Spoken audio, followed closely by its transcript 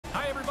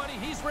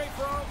everybody. He's Ray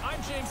Ferraro.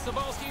 I'm James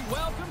Cebulski.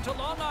 Welcome to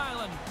Long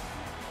Island.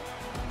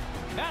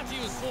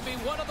 Matthews will be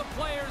one of the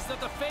players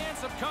that the fans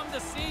have come to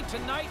see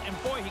tonight,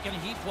 and boy, can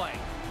he play.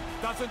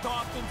 Doesn't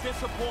often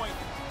disappoint.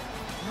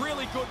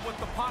 Really good with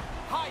the puck.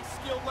 High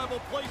skill level,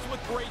 plays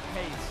with great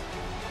pace.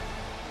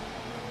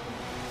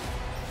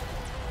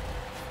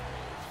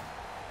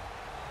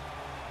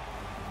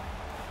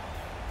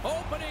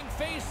 Opening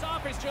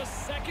face-off is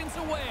just seconds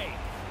away.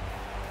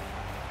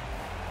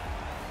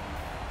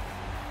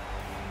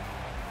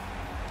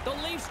 The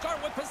Leafs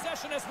start with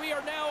possession as we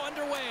are now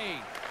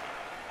underway.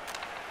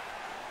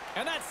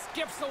 And that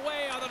skips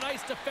away on a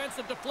nice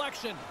defensive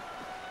deflection.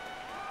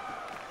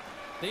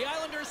 The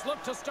Islanders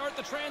look to start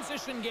the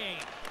transition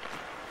game.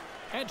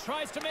 And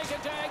tries to make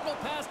a diagonal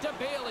pass to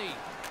Bailey.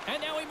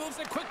 And now he moves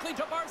it quickly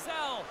to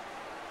Barzal.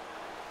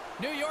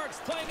 New York's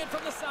playing it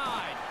from the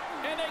side.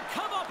 And they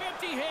come up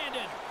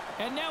empty-handed.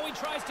 And now he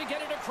tries to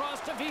get it across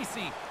to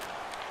Vesey.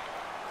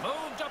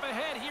 Moved up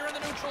ahead here in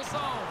the neutral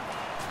zone.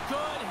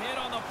 Good hit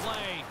on the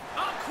play.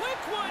 A quick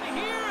one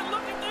here, and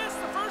look at this,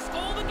 the first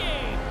goal of the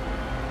game.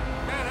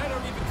 Man, I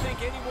don't even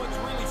think anyone's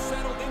really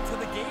settled into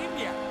the game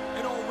yet.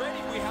 And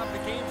already we have the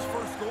game's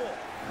first goal.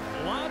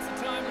 Lots of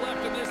time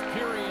left in this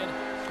period.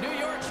 New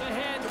York's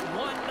ahead 1-0.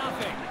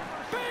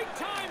 Big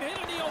time hit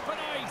in the open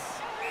ice.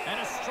 And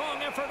a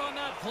strong effort on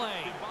that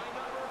play.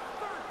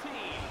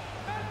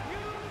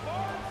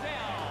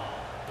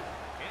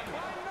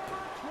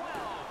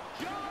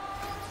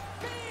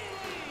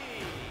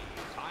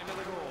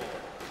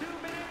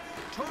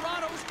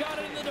 Toronto's got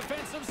it in the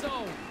defensive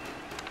zone.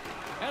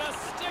 And a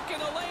stick in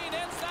the lane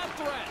ends that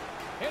threat.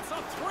 It's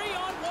a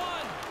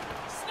 3-on-1.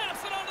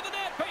 Snaps it onto the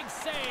net. Big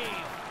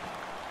save.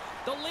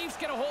 The Leafs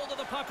get a hold of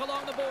the puck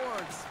along the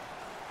boards.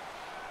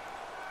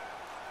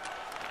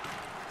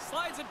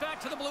 Slides it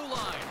back to the blue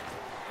line.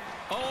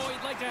 Oh,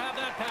 he'd like to have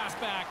that pass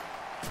back.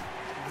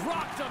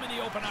 Rocked him in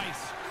the open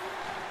ice.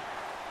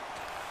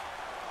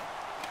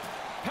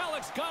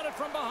 Pellick's got it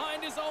from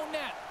behind his own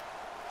net.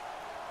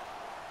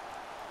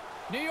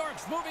 New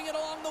York's moving it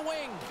along the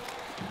wing.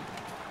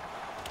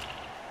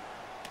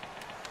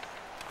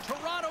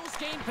 Toronto's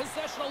gained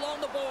possession along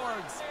the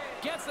boards.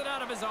 Gets it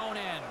out of his own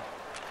end.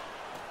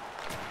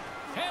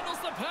 Handles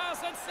the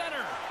pass at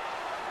center.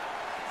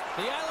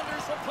 The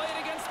Islanders will play it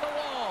against the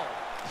wall.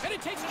 And he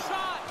takes a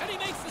shot, and he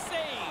makes the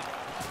save.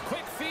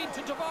 Quick feed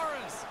to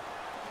Tavares.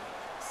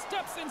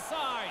 Steps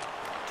inside.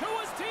 To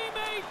his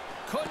teammate.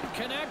 Couldn't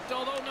connect,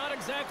 although not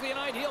exactly an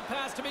ideal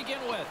pass to begin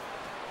with.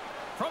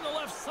 From the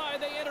left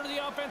side, they enter the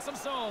offensive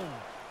zone.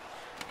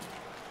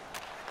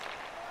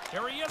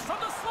 Here he is from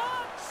the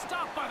slot.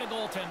 Stopped by the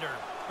goaltender.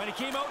 But he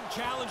came out and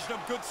challenged him.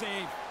 Good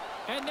save.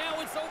 And now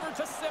it's over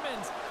to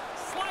Simmons.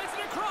 Slides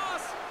it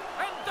across.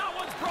 And that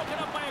one's broken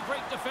up by a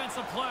great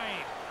defensive play.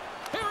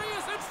 Here he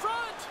is in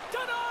front.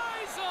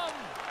 Denies him.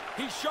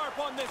 He's sharp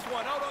on this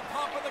one. Out on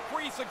top of the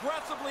crease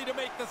aggressively to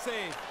make the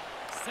save.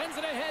 Sends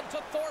it ahead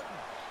to Thornton.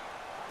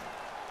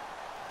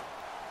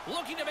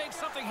 Looking to make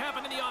something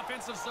happen in the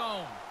offensive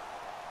zone.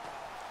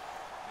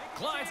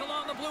 Glides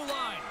along the blue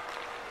line.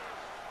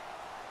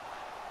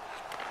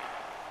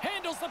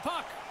 Handles the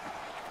puck.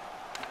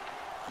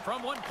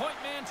 From one point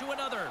man to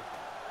another.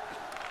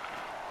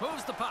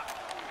 Moves the puck.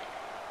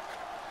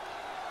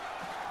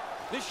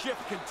 This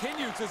shift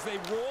continues as they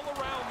roll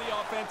around the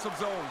offensive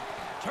zone.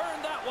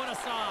 Turn that one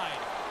aside.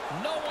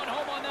 No one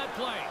home on that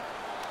play.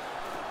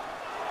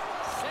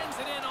 Sends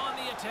it in on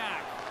the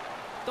attack.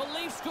 The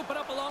Leafs scoop it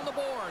up along the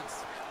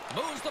boards.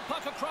 Moves the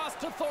puck across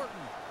to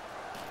Thornton.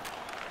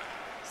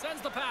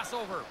 Sends the pass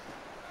over.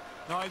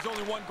 Now he's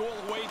only one goal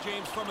away,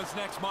 James, from his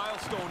next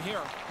milestone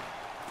here.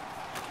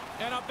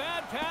 And a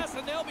bad pass,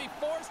 and they'll be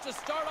forced to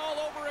start all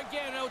over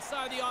again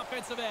outside the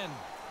offensive end.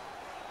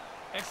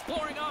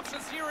 Exploring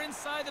options here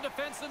inside the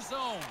defensive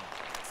zone.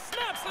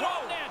 Snaps it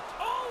on net.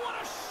 Oh, what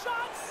a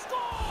shot!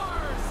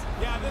 Scores!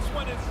 Yeah, this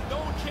one is no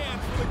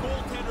chance for the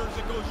goaltenders.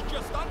 It goes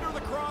just under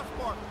the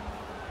crossbar.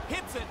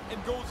 Hits it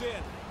and goes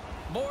in.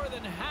 More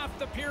than half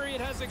the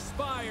period has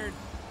expired.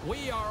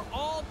 We are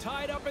all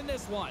tied up in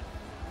this one.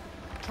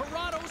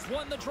 Toronto's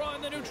won the draw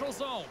in the neutral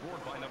zone.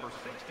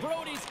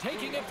 Brody's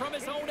taking it from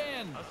his own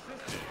end.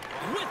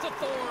 With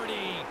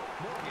authority.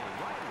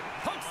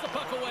 Pokes the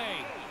puck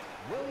away.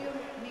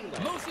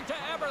 Moves it to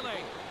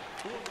Eberle.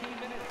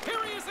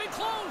 Here he is in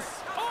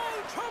close.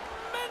 Oh,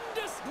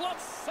 tremendous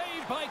glove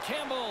save by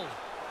Campbell.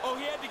 Oh,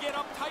 he had to get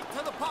up tight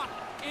to the puck.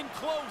 In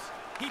close,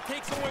 he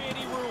takes away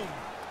any room.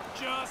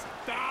 Just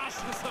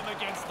bashes them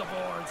against the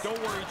boards. Don't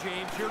worry,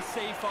 James. You're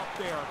safe up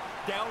there.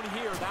 Down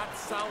here, that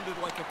sounded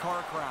like a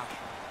car crash.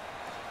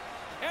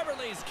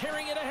 Eberle's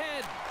carrying it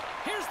ahead.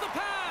 Here's the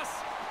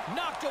pass.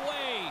 Knocked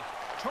away.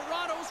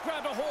 Toronto's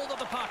grabbed a hold of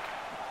the puck.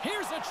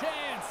 Here's a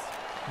chance.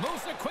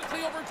 Moves it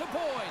quickly over to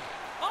Boyd.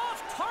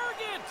 Off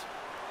target.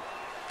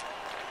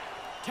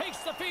 Takes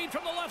the feed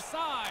from the left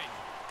side.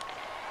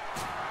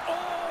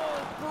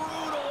 Oh,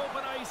 brutal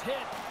open ice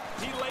hit.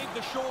 He laid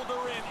the shoulder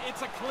in.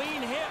 It's a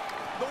clean hit.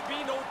 There'll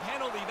be no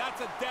penalty.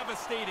 That's a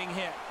devastating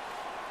hit.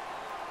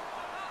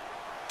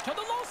 To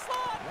the low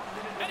slot.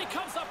 And he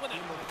comes up with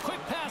it.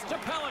 Quick pass to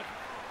Pellick.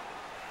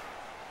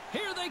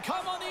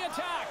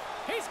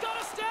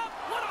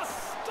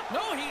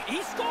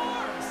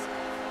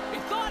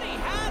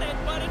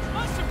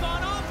 must have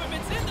gone off him.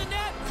 It's in the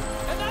net,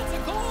 and that's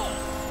a goal.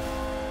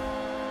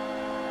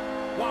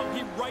 Wow,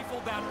 he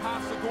rifled that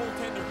past the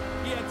goaltender.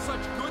 He had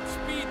such good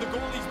speed. The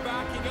goalie's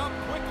backing up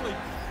quickly,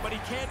 but he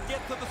can't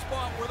get to the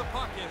spot where the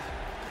puck is.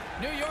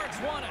 New York's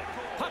won it.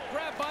 Puck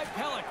grabbed by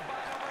Pellick.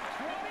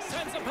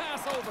 Sends a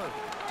pass over.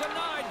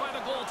 Denied by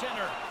the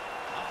goaltender.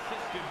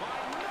 Assisted by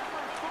number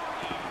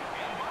 30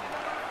 and by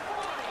number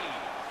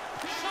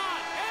 40.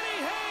 Shot, and he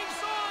hangs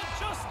on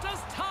just as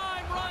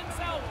time runs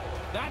out.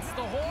 That's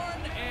the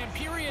horn, and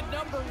period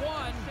number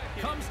 1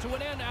 comes to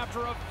an end after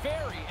a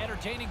very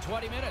entertaining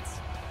 20 minutes.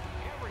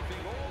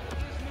 Everything old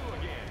is new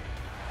again.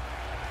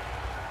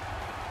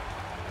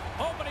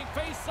 Opening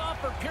face-off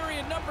for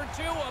period number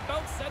 2,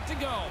 about set to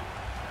go.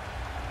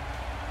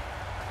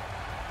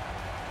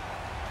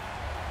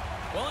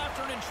 Well,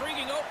 after an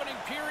intriguing opening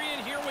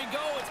period, here we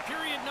go. It's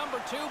period number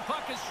 2.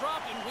 Puck is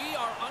dropped, and we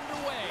are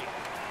underway.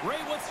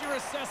 Ray, what's your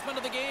assessment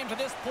of the game to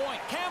this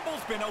point?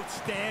 Campbell's been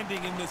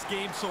outstanding in this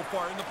game so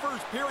far. In the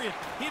first period,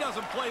 he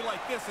doesn't play like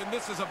this, and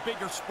this is a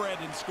bigger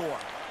spread in score.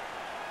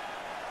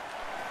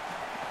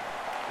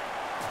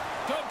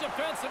 Good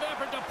defensive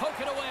effort to poke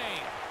it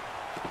away.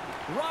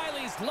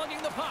 Riley's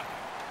lugging the puck.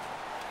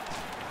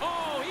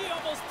 Oh, he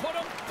almost put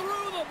him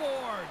through the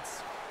boards.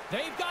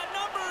 They've got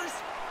numbers.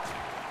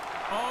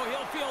 Oh,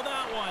 he'll feel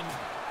that one.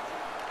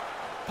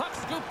 Puck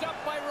scooped up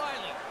by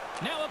Riley.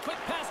 Now a quick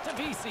pass to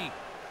VC.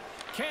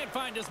 Can't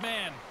find his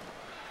man.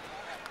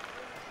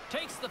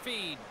 Takes the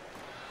feed.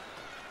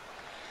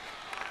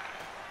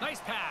 Nice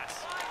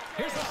pass.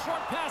 Here's a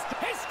short pass.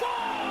 He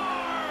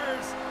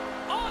scores!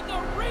 On the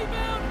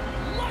rebound,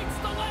 lights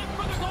the lamp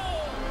for the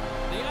goal.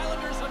 The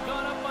Islanders have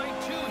gone up by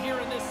 2 here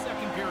in this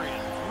second period.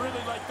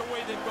 Really like the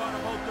way they've gone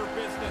about their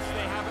business.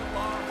 They haven't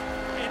lost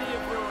any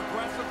of their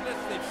aggressiveness.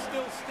 They've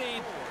still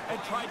stayed and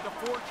tried to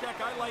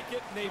forecheck. I like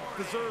it, and they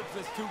deserve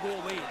this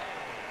 2-goal lead.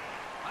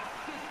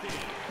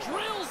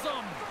 Drills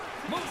him.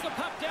 Moves the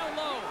puck down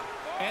low.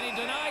 And he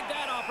denied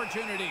that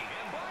opportunity.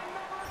 And by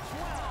number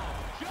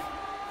 12,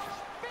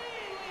 Josh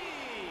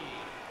Bailey.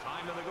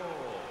 Time of the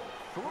goal.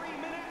 3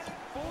 minutes,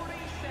 40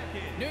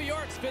 seconds. New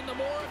York's been the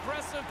more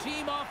aggressive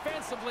team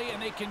offensively,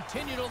 and they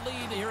continue to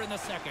lead here in the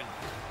second.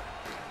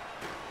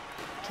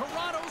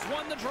 Toronto's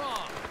won the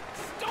draw.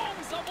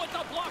 Stones him with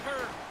the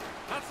blocker.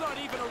 That's not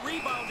even a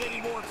rebound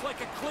anymore. It's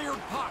like a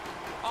cleared puck.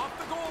 Off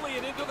the goalie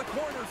and into the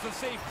corner's a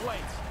safe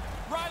place.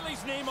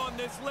 Riley's name on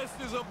this list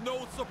is of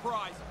no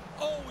surprise.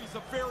 Always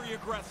a very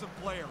aggressive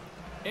player.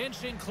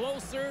 Inching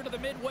closer to the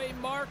midway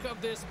mark of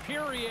this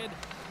period.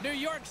 New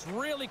York's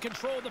really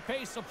controlled the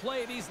pace of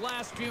play these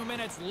last few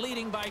minutes,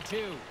 leading by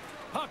 2.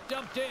 Puck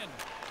dumped in.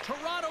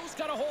 Toronto's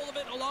got a hold of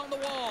it along the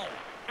wall.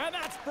 And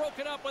that's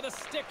broken up with a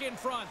stick in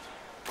front.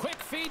 Quick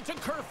feed to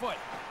Kerfoot.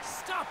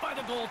 Stopped by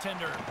the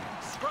goaltender.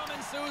 Scrum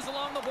ensues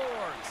along the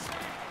boards.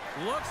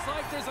 Looks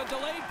like there's a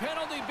delayed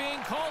penalty being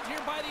called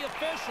here by the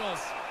officials.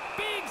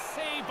 Big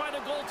save by the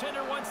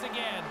goaltender once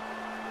again.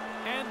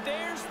 And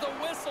there's the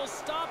whistle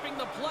stopping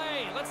the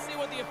play. Let's see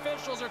what the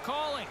officials are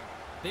calling.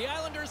 The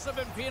Islanders have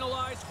been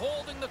penalized,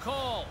 holding the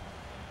call.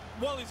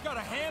 Well, he's got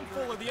a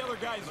handful of the other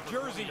guy's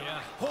jersey.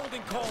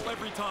 Holding call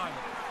every time.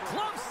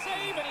 Glove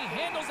save, and he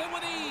handles it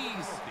with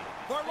ease.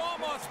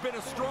 Varlamov's been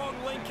a strong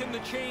link in the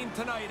chain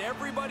tonight.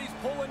 Everybody's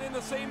pulling in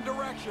the same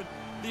direction.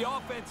 The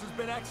offense has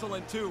been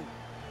excellent, too.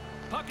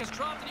 Puck is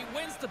dropped, and he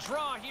wins the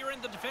draw here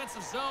in the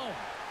defensive zone.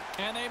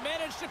 And they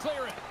manage to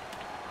clear it.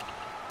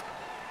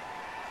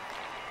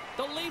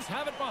 The Leafs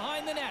have it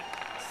behind the net.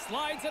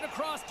 Slides it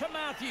across to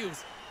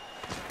Matthews.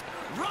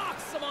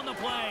 Rocks him on the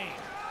play.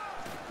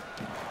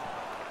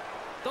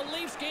 The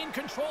Leafs gain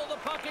control of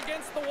the puck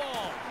against the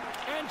wall.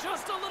 And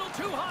just a little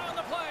too high on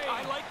the play.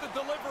 I like the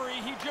delivery.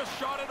 He just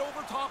shot it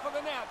over top of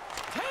the net.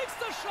 Takes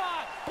the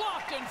shot.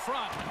 Blocked in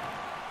front.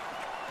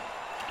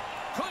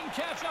 Couldn't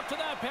catch up to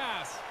that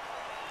pass.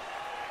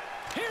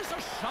 Here's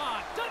a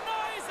shot.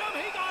 Denies him.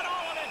 He got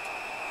all of it.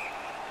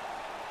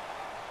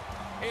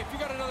 Hey, if you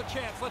got another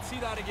chance, let's see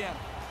that again.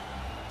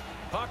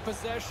 Puck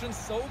possession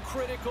so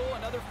critical.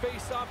 Another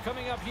face-off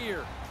coming up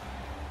here.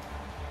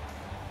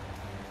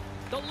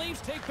 The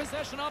Leafs take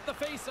possession off the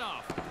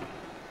face-off.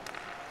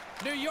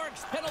 New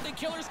York's penalty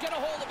killers get a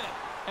hold of it.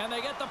 And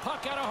they get the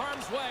puck out of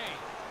harm's way.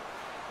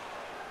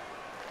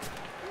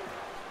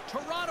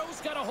 Toronto's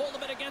got a hold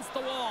of it against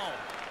the wall.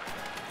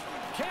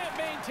 Can't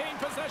maintain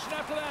possession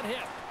after that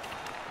hit.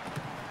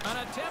 An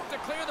attempt to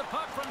clear the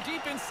puck from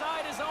deep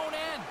inside his own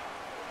end.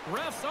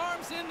 Ref's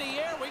arms in the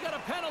air. We got a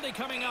penalty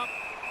coming up.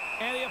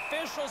 And the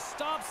official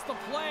stops the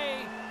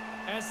play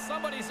as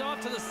somebody's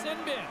off to the sin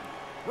bin.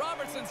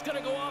 Robertson's going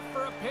to go off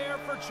for a pair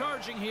for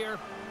charging here.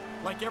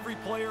 Like every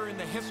player in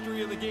the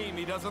history of the game,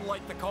 he doesn't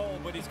like the call,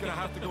 but he's going to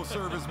have to go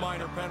serve his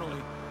minor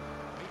penalty.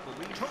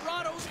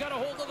 Toronto's got a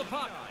hold of the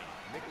puck.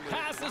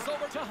 Passes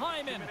over to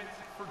Hyman.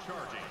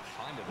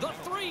 The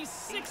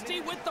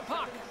 360 with the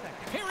puck.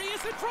 Here he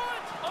is in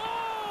front.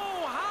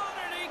 Oh, how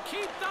did he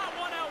keep that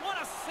one out?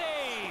 What a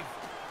save.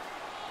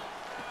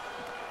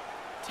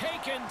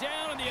 Taken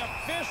down, and the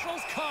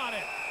officials caught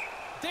it.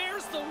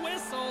 There's the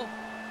whistle.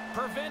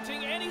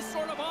 preventing any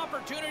sort of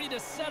opportunity to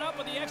set up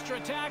with the extra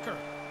attacker.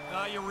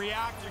 You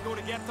react, you go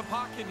to get the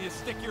puck, and you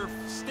stick your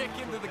stick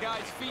into the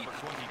guy's feet.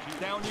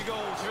 Down you go.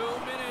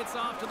 2 minutes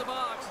off to the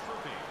box.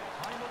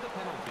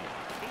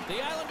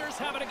 The Islanders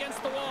have it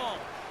against the wall.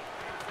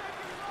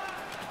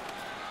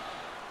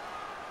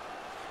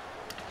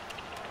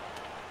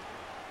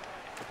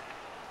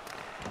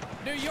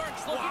 New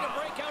York's looking to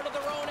break out of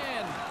their own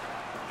end.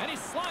 And he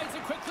slides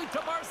it quickly to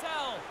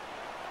Barzal.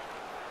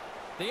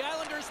 The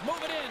Islanders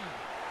move it in.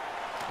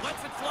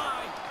 Lets it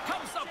fly.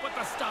 Comes up with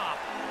the stop.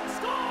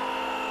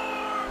 Scores!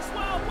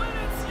 Well, when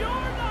it's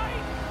your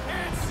night,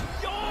 it's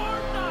your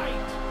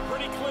night.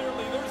 Pretty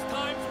clearly, there's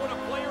times when a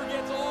player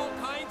gets all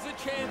kinds of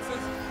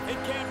chances and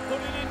can't put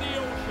it in the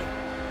ocean.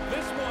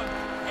 This one,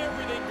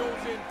 everything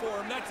goes in for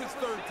him. That's his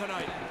third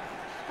tonight.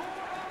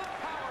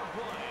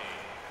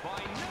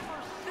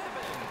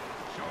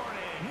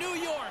 New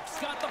York's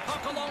got the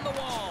puck along the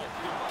wall.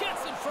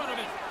 Gets in front of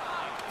it.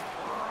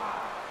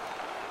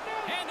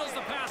 Handles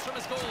the pass from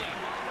his goalie.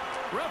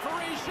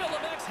 Referee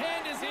Shilevek's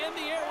hand is in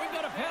the air. We've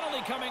got a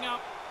penalty coming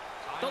up.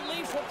 The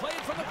Leafs will play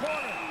it from the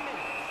corner.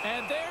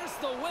 And there's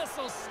the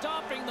whistle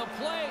stopping the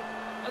play.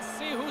 Let's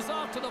see who's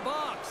off to the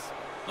box.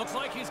 Looks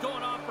like he's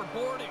going off for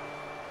boarding.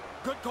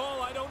 Good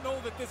call. I don't know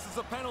that this is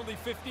a penalty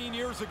 15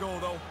 years ago,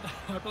 though.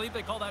 I believe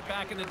they called that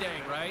back in the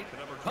day, right?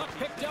 Puck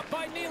picked up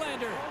by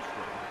Nylander.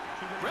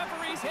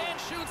 Referee's hand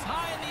shoots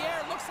high in the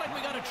air. Looks like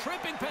we got a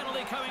tripping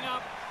penalty coming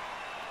up.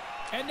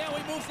 And now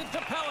he moves it to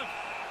Pelech.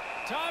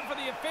 Time for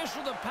the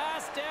official to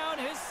pass down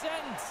his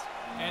sentence.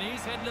 And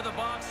he's heading to the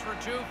box for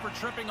 2 for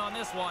tripping on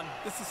this one.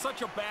 This is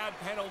such a bad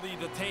penalty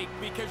to take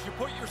because you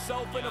put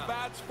yourself in a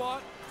bad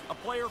spot. A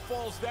player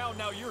falls down.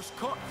 Now you're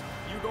cooked.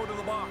 You go to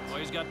the box. Well,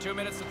 he's got 2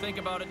 minutes to think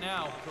about it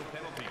now.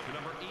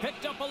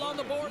 Picked up along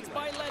the boards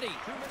by Leddy.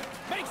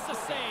 Makes the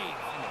save.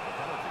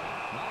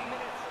 9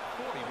 minutes,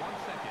 41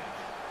 seconds.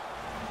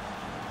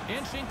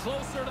 Inching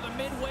closer to the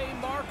midway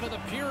mark of the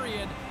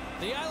period.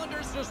 The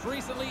Islanders just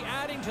recently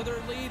adding to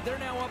their lead. They're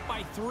now up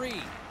by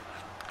 3.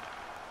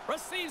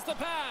 Receives the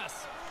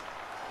pass.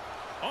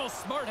 Oh,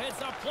 smart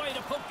heads-up play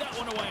to poke that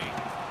one away.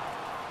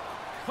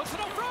 Puts it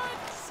up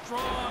front.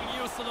 Strong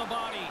use of the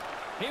body.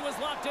 He was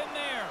locked in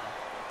there.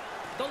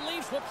 The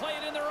Leafs will play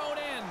it in their own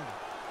end.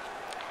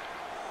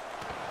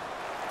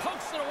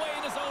 Pokes it away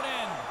in his own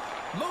end.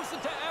 Moves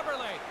it to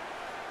Eberle.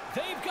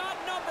 They've got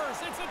numbers.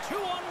 It's a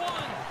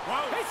 2-on-1.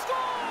 Wow. He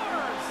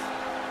scores!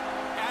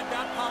 Add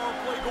that power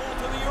play goal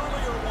to the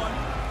earlier one.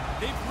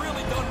 They've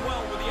really done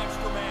well with the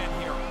extra man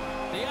here.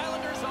 The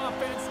Islanders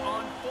offense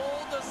on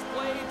full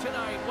display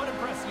tonight. What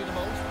impressed you the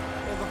most?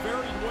 Well, the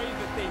very way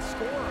that they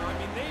score. I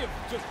mean, they have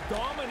just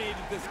dominated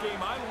this game.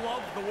 I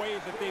love the way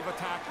that they've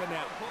attacked the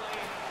net.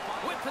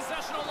 With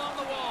possession along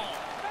the wall.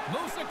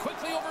 Moves it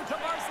quickly over to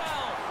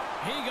Barzal.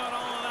 He got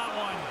all of that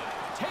one.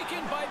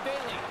 Taken by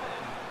Bailey.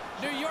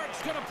 New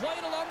York's going to play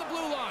it along the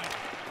blue line.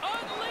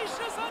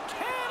 Unleashes a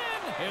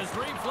cannon. His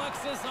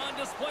reflexes on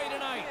display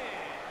tonight.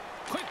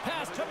 Quick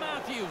pass to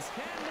Matthews.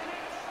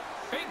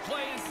 Big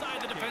play inside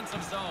the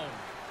defensive zone.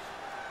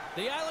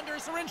 The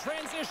Islanders are in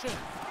transition.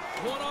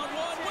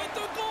 One-on-one with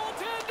the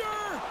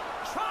goaltender.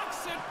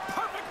 Tracks it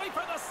perfectly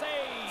for the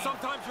save.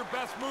 Sometimes your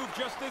best move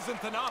just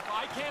isn't enough.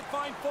 I can't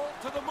find fault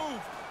to the move.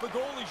 The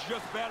goalie's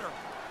just better.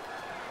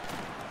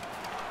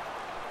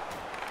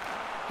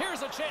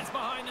 Here's a chance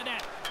behind the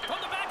net. From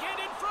the backhand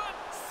in front.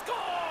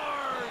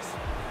 Scores!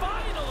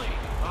 Finally!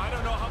 I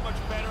don't know how much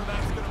better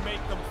that's going to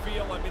make them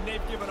feel. I mean,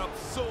 they've given up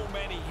so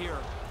many here.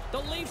 The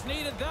Leafs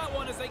needed that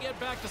one as they get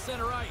back to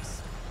center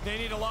ice. They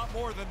need a lot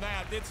more than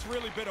that. It's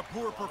really been a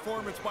poor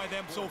performance by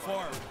them so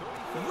far.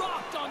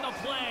 Rocked on the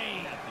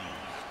play.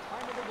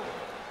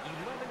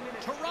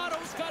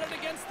 Toronto's got it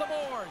against the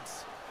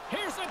boards.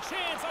 Here's a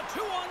chance, a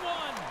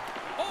 2-on-1.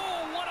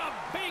 Oh, what a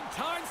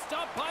big-time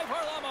stop by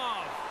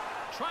Varlamov.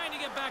 Trying to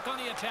get back on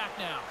the attack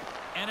now.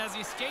 And as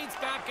he skates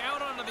back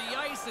out onto the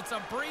ice, it's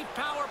a brief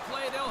power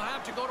play. They'll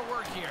have to go to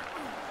work here.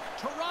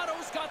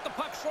 Toronto's got the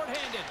puck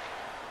shorthanded.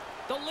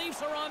 The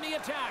Leafs are on the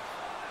attack.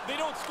 They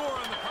don't score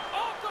on the puck.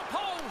 Off the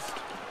post!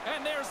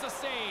 And there's the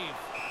save.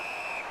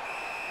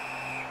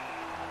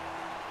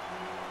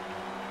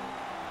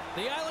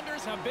 The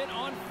Islanders have been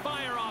on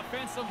fire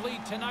offensively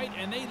tonight,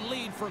 and they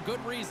lead for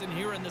good reason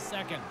here in the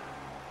second.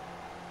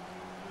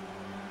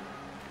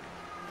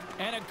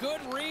 And a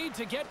good read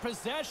to get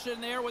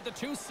possession there with the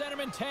two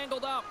centermen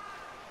tangled up.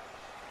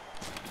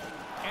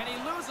 And he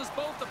loses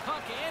both the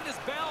puck and his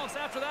balance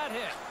after that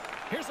hit.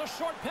 Here's a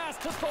short pass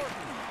to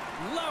Thornton.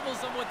 Levels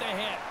him with the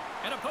hit.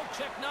 And a poke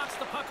check knocks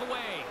the puck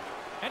away.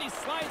 And he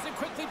slides it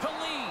quickly to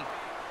Lee.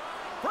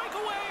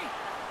 Breakaway.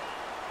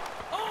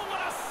 Oh,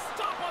 what a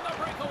stop on the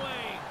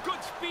breakaway.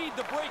 Good speed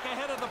to break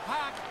ahead of the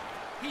pack.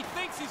 He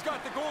thinks he's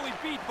got the goalie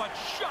beat, but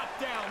shut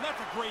down. That's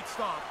a great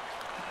stop.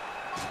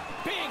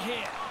 Big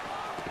hit.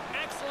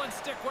 Excellent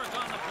stick work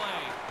on the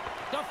play.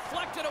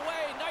 Deflected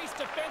away. Nice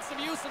defensive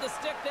use of the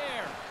stick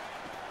there.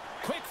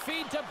 Quick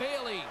feed to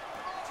Bailey.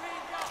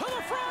 To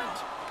the front.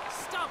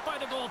 Stopped by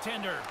the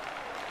goaltender.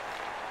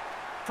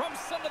 From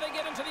center they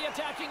get into the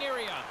attacking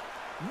area.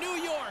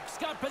 New York's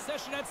got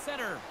possession at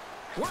center.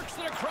 Works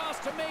it across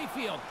to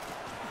Mayfield.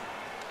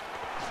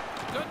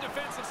 Good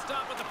defensive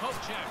stop with the poke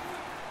check.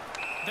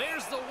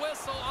 There's the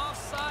whistle.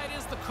 Offside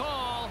is the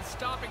call,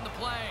 stopping the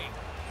play.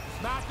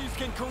 Matthews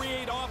can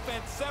create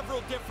offense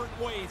several different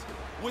ways.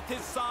 With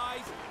his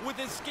size, with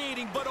his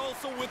skating, but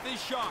also with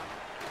his shot.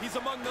 He's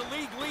among the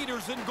league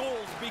leaders in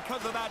goals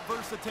because of that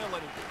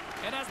versatility.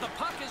 And as the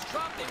puck is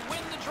dropped, they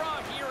win the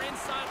draw here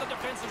inside the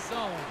defensive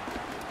zone.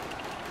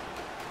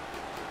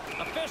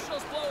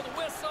 Officials blow the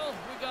whistle.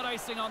 We've got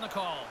icing on the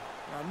call.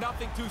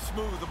 Nothing too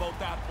smooth about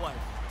that play.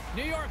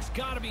 New York's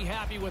got to be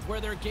happy with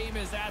where their game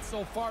is at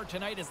so far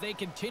tonight as they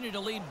continue to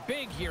lead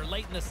big here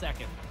late in the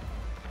second.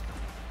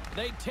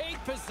 They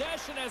take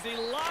possession as he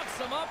locks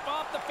them up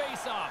off the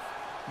faceoff.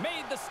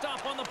 Made the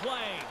stop on the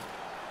play.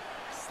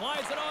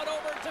 Slides it on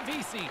over to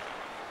Vesey.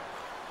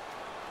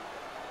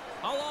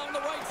 Along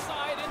the right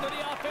side into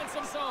the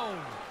offensive zone.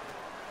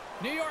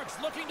 New York's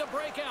looking to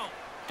break out.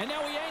 And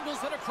now he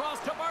angles it across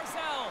to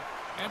Barzal.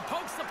 And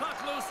pokes the puck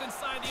loose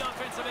inside the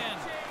offensive end.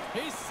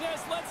 He says,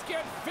 let's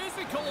get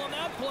physical on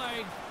that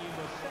play.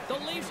 The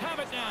Leafs have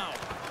it now.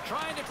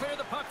 Trying to clear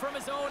the puck from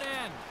his own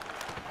end.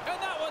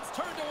 And that one's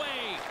turned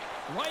away.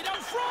 Right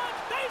out front,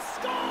 they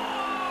score!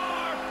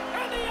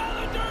 And the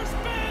Islanders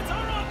fans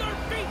are on their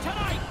feet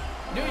tonight.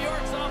 New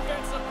York's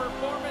offensive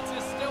performance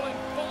is still in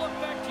full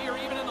effect here,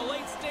 even in the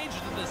late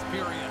stages of this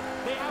period.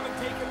 They haven't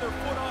taken their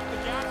foot off the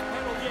gas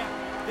pedal yet.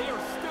 They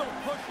are still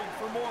pushing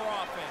for more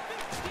offense.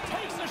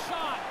 Takes a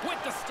shot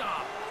with the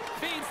stop.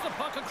 Feeds the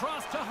puck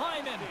across to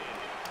Hyman.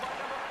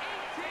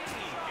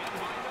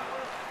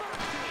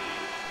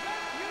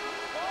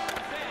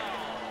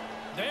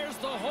 There's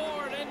the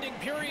horn ending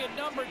period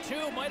number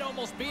 2. Might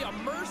almost be a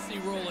mercy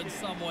rule in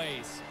some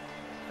ways.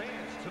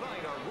 Fans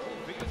tonight are world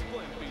famous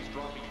Glenfies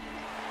dropping.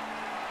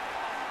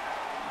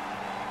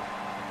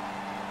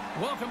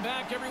 Welcome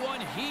back, everyone.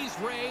 He's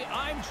Ray.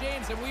 I'm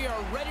James, and we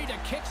are ready to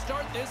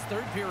kickstart this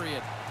third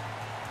period.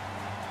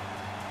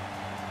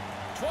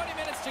 20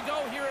 minutes to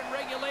go here in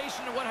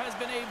regulation in what has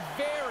been a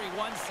very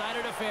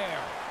one-sided affair.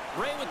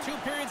 Ray, with 2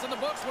 periods in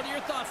the books, what are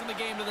your thoughts on the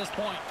game to this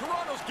point?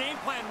 Toronto's game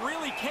plan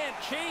really can't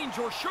change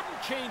or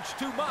shouldn't change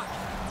too much.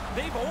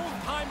 They've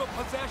owned time of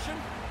possession.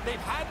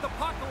 They've had the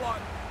puck a lot.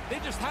 They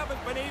just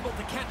haven't been able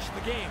to catch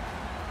the game.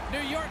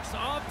 New York's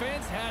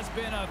offense has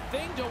been a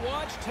thing to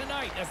watch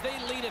tonight as they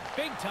lead it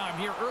big time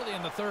here early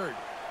in the third.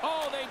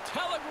 Oh, they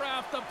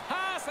telegraph the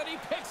pass, and he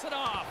picks it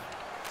off.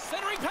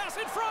 Centering pass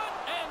in front,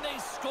 and they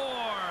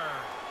score.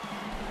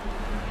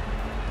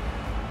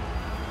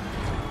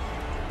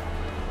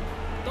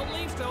 The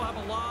Leafs still have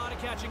a lot of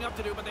catching up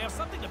to do, but they have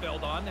something to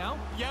build on now.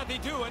 Yeah, they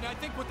do, and I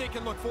think what they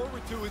can look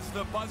forward to is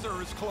the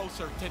buzzer is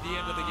closer to the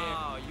end of the game.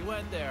 Oh, you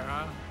went there,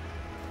 huh?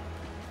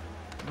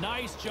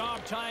 Nice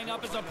job tying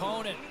up his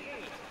opponent.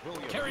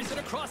 Carries it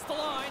across the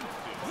line.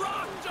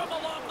 Rocked him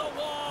along the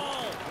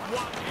wall.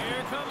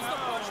 Here comes the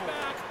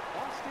pushback.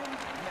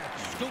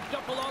 Scooped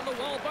up along the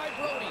wall by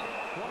Brody.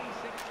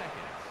 26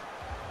 seconds.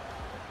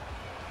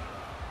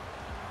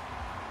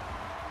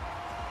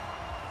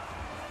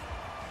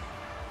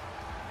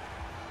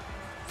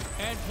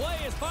 And play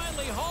is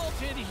finally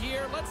halted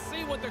here. Let's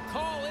see what the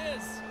call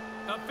is.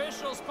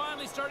 Officials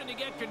finally starting to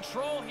get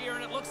control here,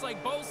 and it looks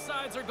like both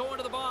sides are going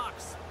to the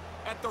box.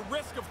 At the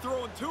risk of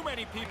throwing too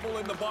many people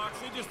in the box,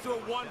 they just throw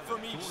one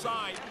from each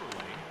side.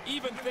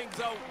 Even things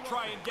out,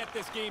 try and get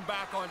this game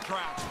back on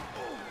track.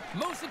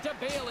 Moves it to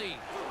Bailey.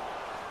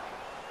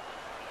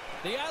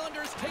 The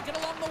Islanders take it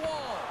along the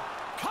wall.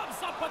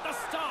 Comes up with the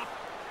stop.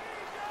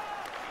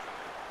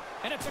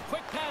 And it's a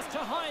quick pass to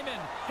Hyman.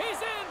 He's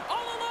in,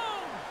 all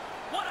alone.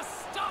 What a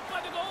stop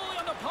by the goalie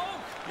on the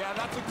poke. Yeah,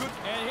 that's a good...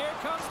 And here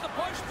comes the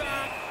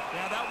pushback.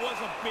 Yeah, that was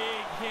a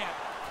big hit.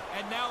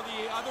 And now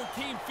the other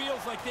team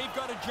feels like they've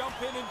got to jump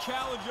in and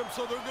challenge them,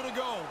 so they're going to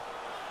go.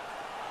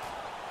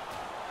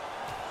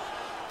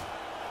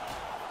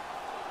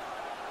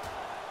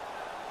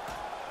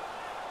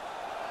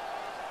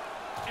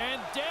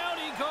 And down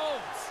he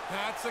goes.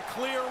 That's a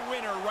clear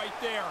winner right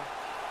there.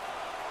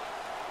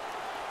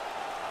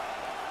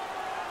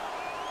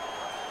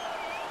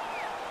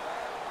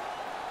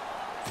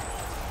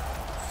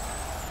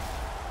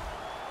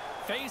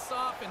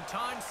 Face-off, and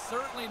time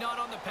certainly not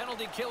on the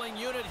penalty-killing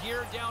unit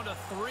here, down to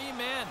 3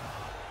 men.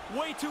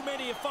 Way too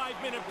many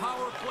 5-minute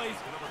power plays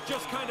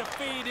just kind of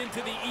fade into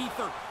the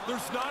ether.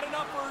 There's not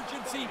enough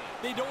urgency.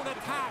 They don't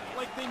attack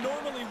like they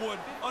normally would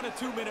on a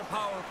 2-minute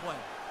power play.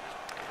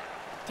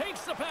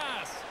 Takes the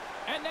pass,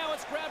 and now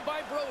it's grabbed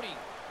by Brody.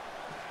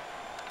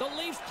 The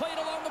Leafs played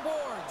along the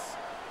boards.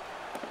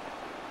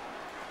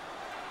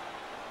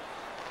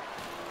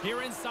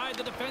 Here inside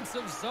the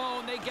defensive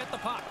zone, they get the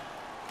puck.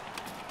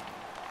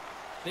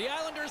 The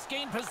Islanders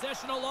gain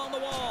possession along the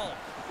wall.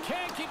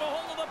 Can't keep a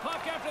hold of the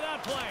puck after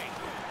that play.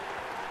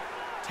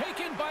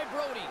 Taken by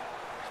Brody.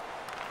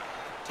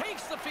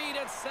 Takes the feed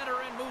at center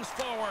and moves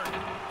forward.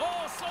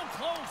 Oh, so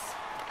close.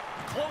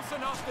 Close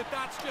enough that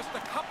that's just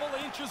a couple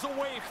inches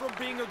away from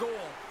being a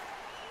goal.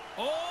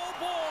 Oh,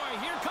 boy.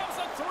 Here comes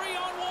a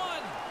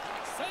 3-on-1.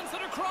 Sends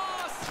it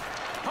across.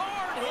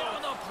 Hard hit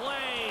on the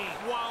play.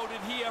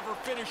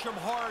 finish him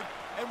hard.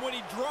 And when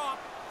he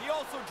dropped, he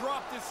also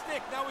dropped his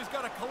stick. Now he's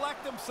got to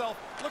collect himself.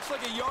 Looks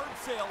like a yard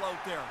sale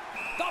out there.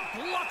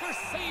 The blocker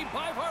saved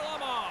by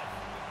Varlamov.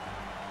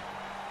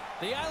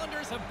 The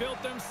Islanders have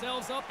built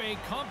themselves up a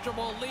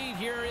comfortable lead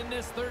here in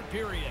this third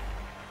period.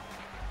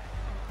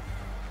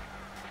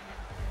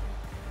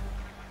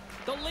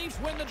 The Leafs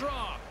win the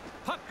draw.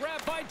 Puck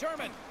grabbed by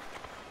Dermott.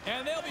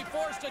 And they'll be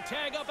forced to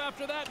tag up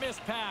after that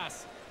missed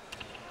pass.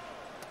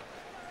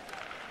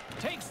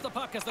 Takes the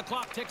puck as the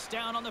clock ticks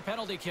down on the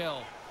penalty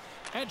kill.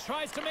 And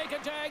tries to make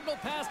a diagonal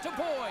pass to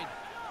Boyd.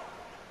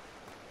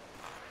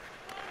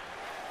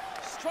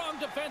 Strong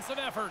defensive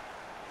effort.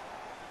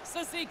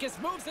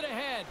 Cizikas moves it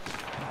ahead.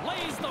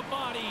 Lays the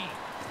body.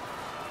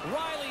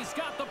 Riley's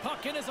got the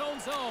puck in his own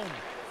zone.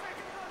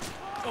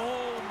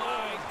 Oh,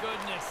 my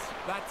goodness.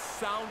 That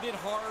sounded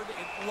hard.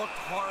 It looked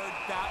hard.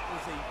 That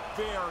was a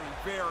very,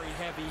 very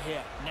heavy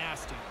hit.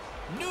 Nasty.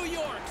 New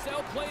York's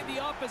outplayed the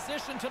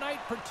opposition tonight,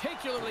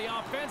 particularly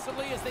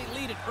offensively, as they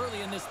lead it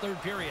early in this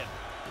third period.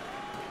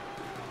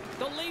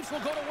 The Leafs will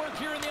go to work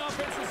here in the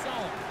offensive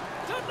zone.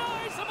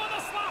 Denies him on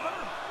the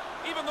slapper.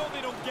 Even though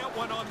they don't get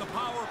one on the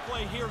power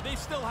play here, they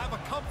still have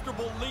a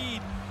comfortable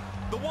lead.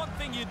 The one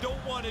thing you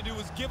don't want to do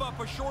is give up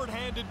a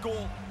shorthanded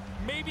goal.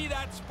 Maybe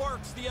that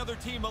sparks the other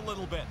team a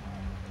little bit.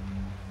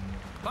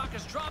 Puck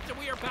is dropped and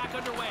we are back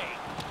underway.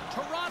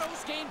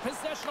 Toronto's gained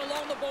possession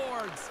along the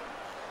boards.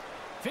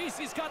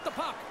 Vesey's got the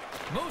puck.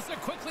 Moves it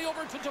quickly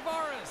over to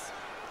Tavares.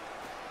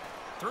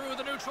 Through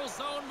the neutral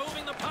zone,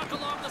 moving the puck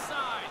along the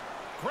side.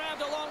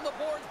 Grabbed along the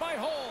boards by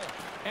Hull.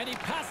 And he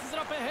passes it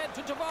up ahead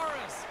to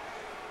Tavares.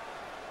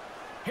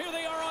 Here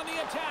they are on the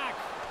attack.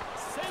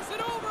 Sends it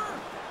over.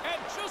 And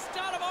just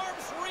out of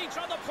arm's reach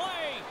on the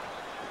play.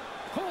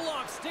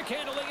 Kulak stick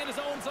handling in his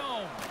own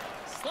zone.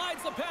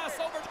 Slides the pass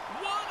over.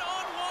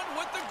 One-on-one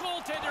with the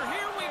goaltender.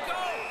 Here we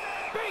go.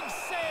 Big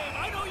save.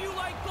 I know you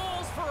like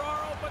goals,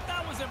 Ferraro, but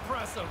that was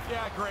impressive.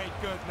 Yeah, great.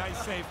 Good.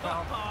 Nice save,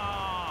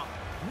 pal.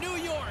 New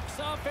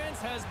York's offense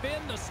has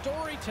been the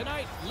story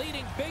tonight,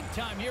 leading big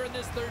time here in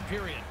this third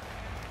period.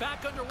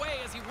 Back underway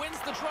as he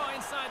wins the draw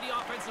inside the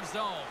offensive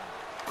zone.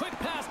 Quick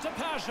pass to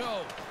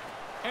Pajot.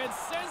 And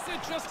sends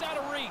it just out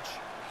of reach.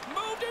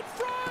 Moved in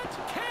front.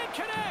 Can't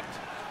connect.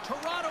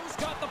 Toronto's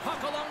got the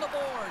puck along the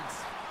boards.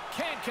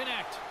 Can't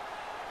connect.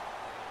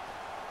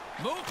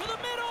 Move to the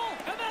middle,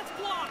 and that's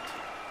blocked.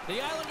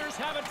 The Islanders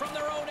have it from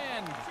their own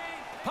end.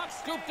 Puck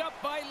scooped up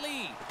by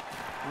Lee.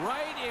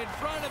 Right in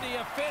front of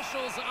the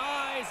official's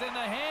eyes, and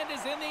the hand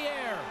is in the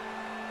air.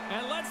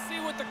 And let's see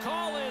what the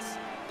call is.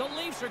 The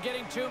Leafs are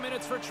getting 2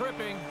 minutes for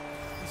tripping.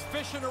 He's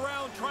fishing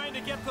around, trying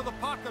to get to the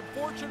puck.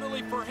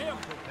 Unfortunately for him,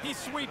 he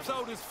sweeps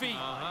out his feet.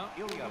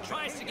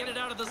 Tries to get it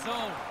out of the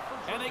zone,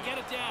 and they get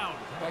it down.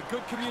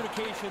 Good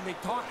communication. They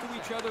talk to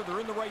each other. They're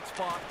in the right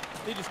spot.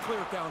 They just clear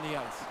it down the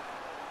ice.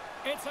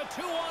 It's a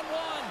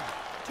 2-on-1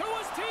 to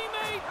his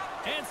teammate.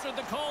 Answered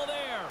the call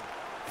there.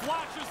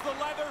 Flashes the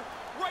leather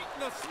right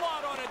in the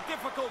slot on a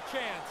difficult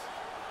chance.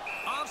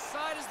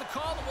 Offside is the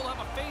call, and we'll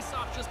have a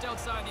face-off just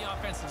outside the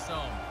offensive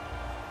zone.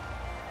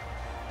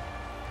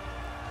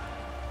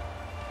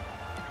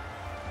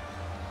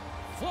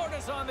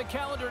 Florida's on the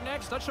calendar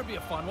next. That should be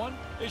a fun one.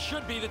 It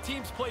should be. The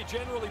teams play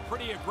generally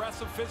pretty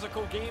aggressive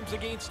physical games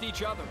against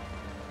each other.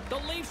 The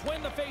Leafs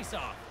win the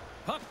face-off.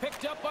 Puck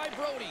picked up by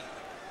Brody.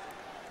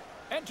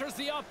 Enters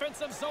the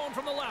offensive zone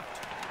from the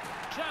left.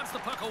 Jabs the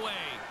puck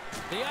away.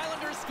 The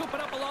Islanders scoop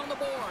it up along the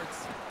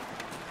boards.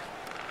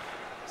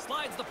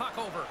 Slides the puck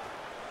over.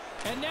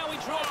 And now he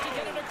tries to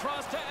get it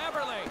across to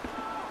Eberle.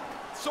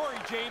 Sorry,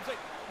 James. I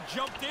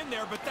jumped in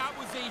there, but that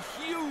was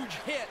a huge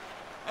hit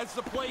as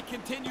the play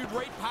continued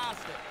right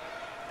past it.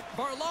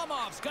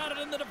 Varlamov's got it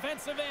in the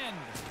defensive end.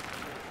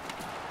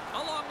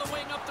 Along the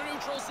wing up the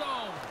neutral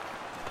zone.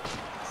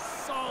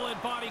 Solid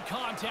body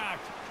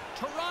contact.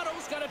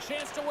 Toronto's got a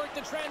chance to work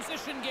the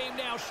transition game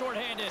now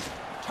shorthanded.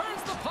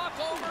 Turns the puck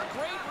over.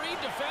 Great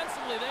read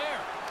defensively there.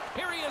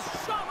 Here he is,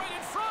 shot right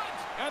in front.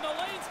 And the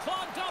lane's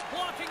clogged up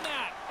blocking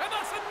that. And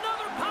that's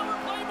another power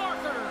play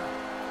marker.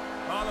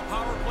 The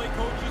power play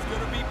coach is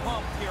going to be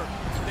pumped here.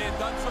 They had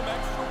done some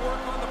extra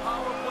work on the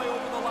power play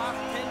over the last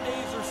 10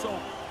 days or so.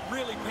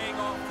 Really paying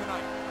off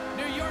tonight.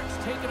 New York's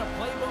taking a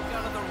playbook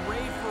out of the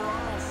Ray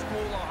Ferraro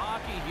school of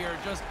hockey here.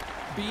 Just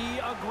be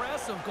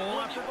aggressive,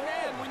 goal after goal.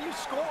 Man, when you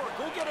score,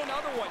 go get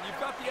another one. You've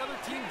got the other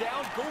team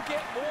down, go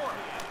get more.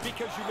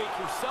 Because you make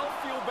yourself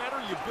feel better,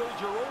 you build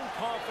your own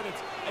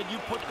confidence, and you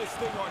put this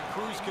thing on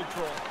cruise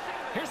control.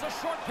 Here's a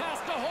short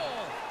pass to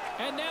Hull.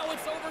 And now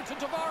it's over to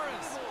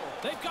Tavares.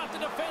 They've got the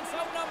defense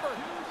outnumbered.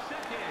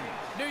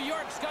 New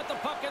York's got the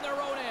puck in their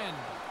own end.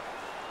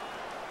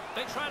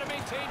 They try to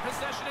maintain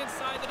possession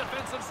inside the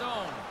defensive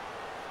zone.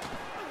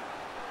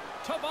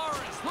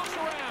 Tavares looks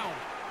around.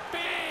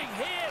 Big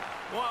hit.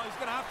 Well, he's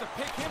going to have to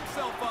pick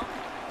himself up,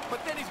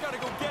 but then he's got to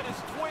go get his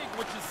twig,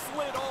 which is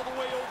slid all the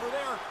way over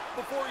there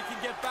before he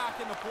can get back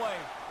into play.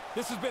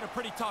 This has been a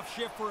pretty tough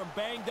shift for him,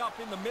 banged up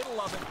in the middle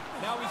of it.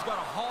 Now he's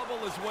got to hobble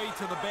his way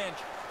to the bench.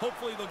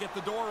 Hopefully they'll get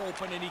the door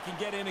open and he can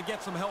get in and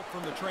get some help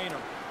from the trainer.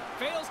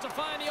 Fails to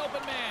find the open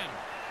man.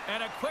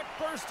 And a quick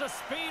burst of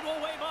speed will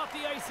wave off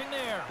the icing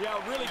there. Yeah,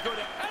 really good.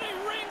 And he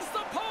rings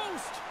the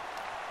post.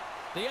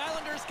 The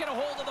Islanders get a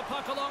hold of the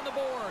puck along the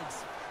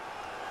boards.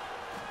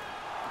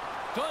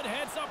 Good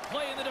heads-up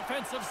play in the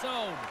defensive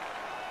zone.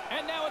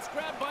 And now it's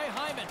grabbed by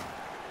Hyman.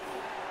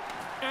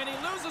 And he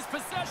loses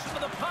possession of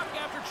the puck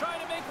after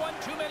trying to make one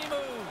too many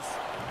moves.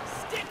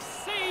 Stick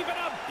save and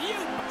a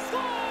beaut.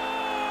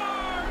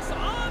 Scores!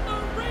 On the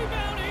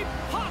rebound, he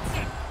pots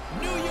it.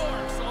 New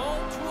York's all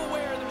too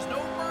aware there's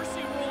no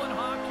mercy rule in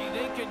hockey.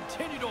 They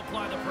continue to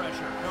apply the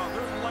pressure. No,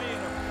 they're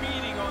laying a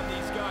beating on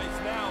these guys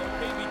now. It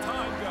may be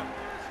time to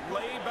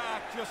lay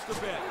back just a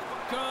bit.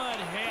 Good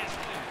hit.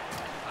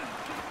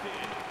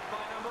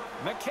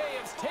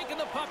 McKaev's taking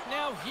the puck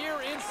now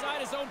here inside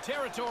his own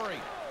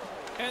territory.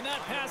 And that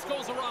pass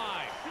goes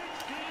awry.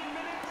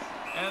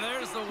 And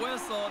there's the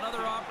whistle.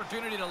 Another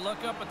opportunity to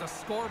look up at the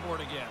scoreboard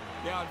again.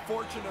 Yeah,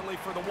 unfortunately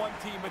for the one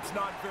team, it's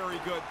not very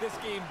good. This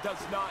game does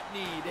not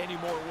need any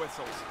more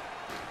whistles.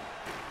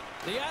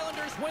 The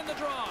Islanders win the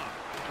draw.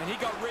 And he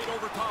got right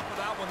over top of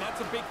that one.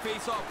 That's a big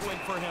face-off win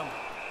for him.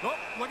 Oh,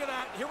 look at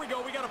that. Here we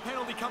go. We got a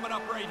penalty coming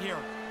up right here.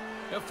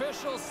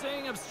 Officials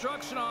saying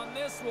obstruction on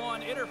this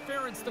one.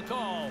 Interference to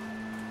call.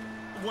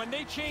 When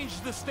they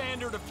changed the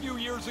standard a few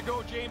years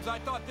ago, James, I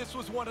thought this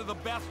was one of the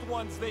best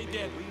ones they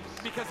did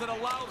because it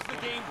allows the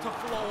game to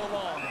flow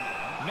along.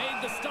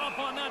 Made the stop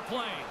on that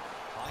play.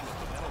 Time of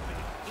the penalty,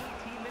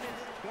 18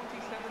 minutes,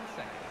 27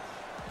 seconds.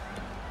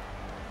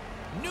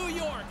 New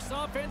York's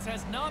offense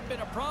has not been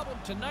a problem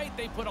tonight.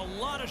 They put a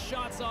lot of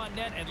shots on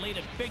net and laid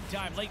it big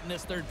time late in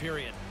this third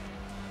period.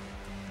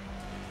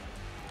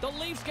 The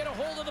Leafs get a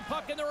hold of the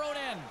puck in their own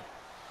end.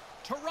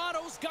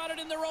 Toronto's got it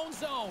in their own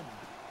zone.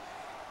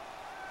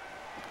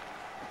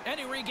 And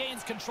he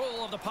regains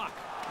control of the puck.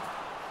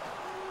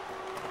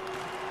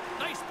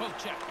 Nice poke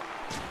check.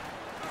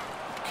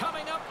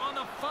 Coming up on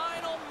the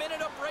final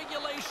minute of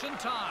regulation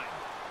time.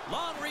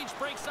 Long reach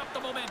breaks up the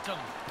momentum.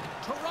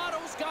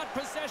 Toronto's got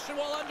possession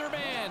while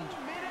undermanned.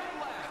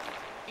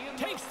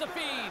 Takes the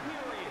feed.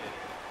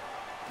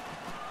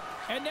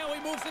 And now he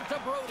moves it to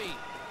Brody.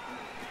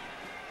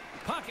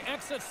 Puck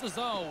exits the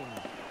zone.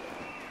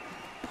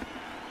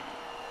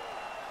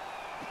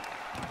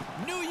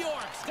 New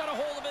York's got a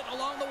hold of it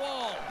along the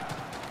wall.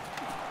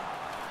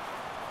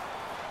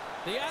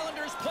 The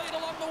Islanders play it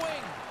along the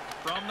wing.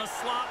 From the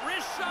slot,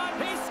 wrist shot,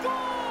 he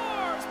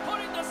scores!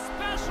 Putting the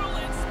special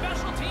in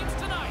special teams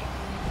tonight.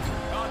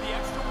 The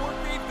extra work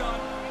they've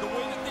done, the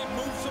way that they've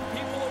moved some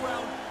people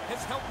around, has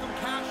helped them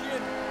cash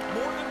in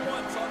more than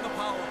once on the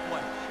power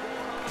play.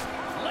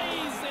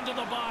 Lays into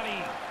the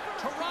body.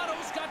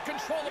 Toronto's got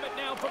control of it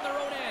now from their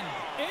own end.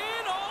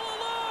 In all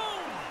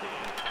alone!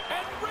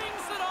 And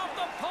rings it off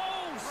the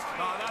post!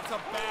 That's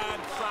a bad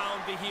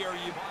sound to hear.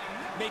 You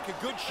make a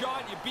good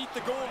shot, you beat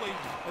the goalie,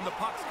 and the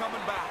puck's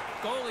coming back.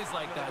 Goalies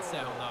like that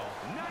sound, though.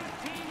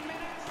 19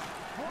 minutes,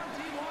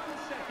 21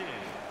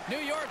 seconds. New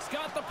York's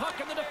got the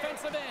puck in the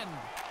defensive end.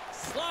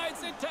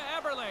 Slides it to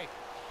Eberle.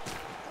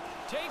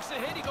 Takes a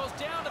hit, he goes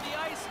down to the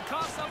ice and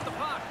coughs up the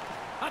puck.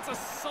 That's a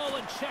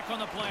solid check on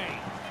the play.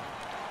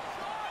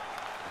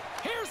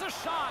 Here's a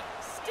shot.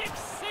 Stick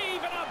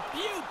save and a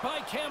beaut by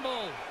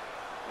Campbell.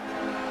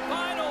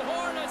 Final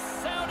horn has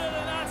sounded,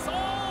 and that's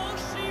all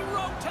she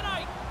wrote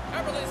tonight.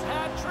 Eberle's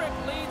hat trick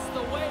leads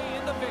the way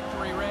in the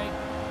victory, Ray.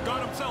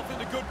 Got himself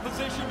into good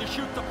position to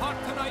shoot the puck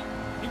tonight.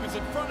 He was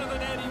in front of the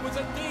net. He was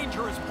a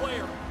dangerous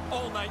player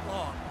all night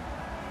long.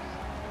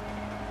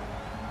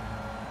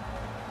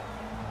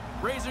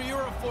 Razor,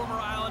 you're a former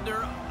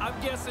Islander. I'm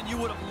guessing you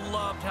would have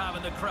loved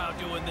having the crowd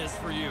doing this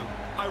for you.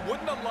 I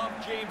wouldn't have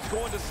loved James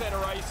going to center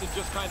ice and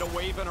just kind of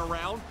waving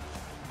around,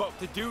 but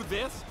to do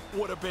this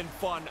would have been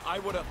fun. I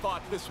would have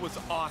thought this was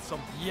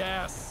awesome.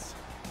 Yes.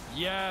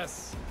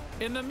 Yes.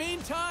 In the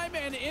meantime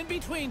and in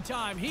between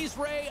time, he's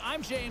Ray,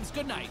 I'm James.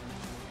 Good night.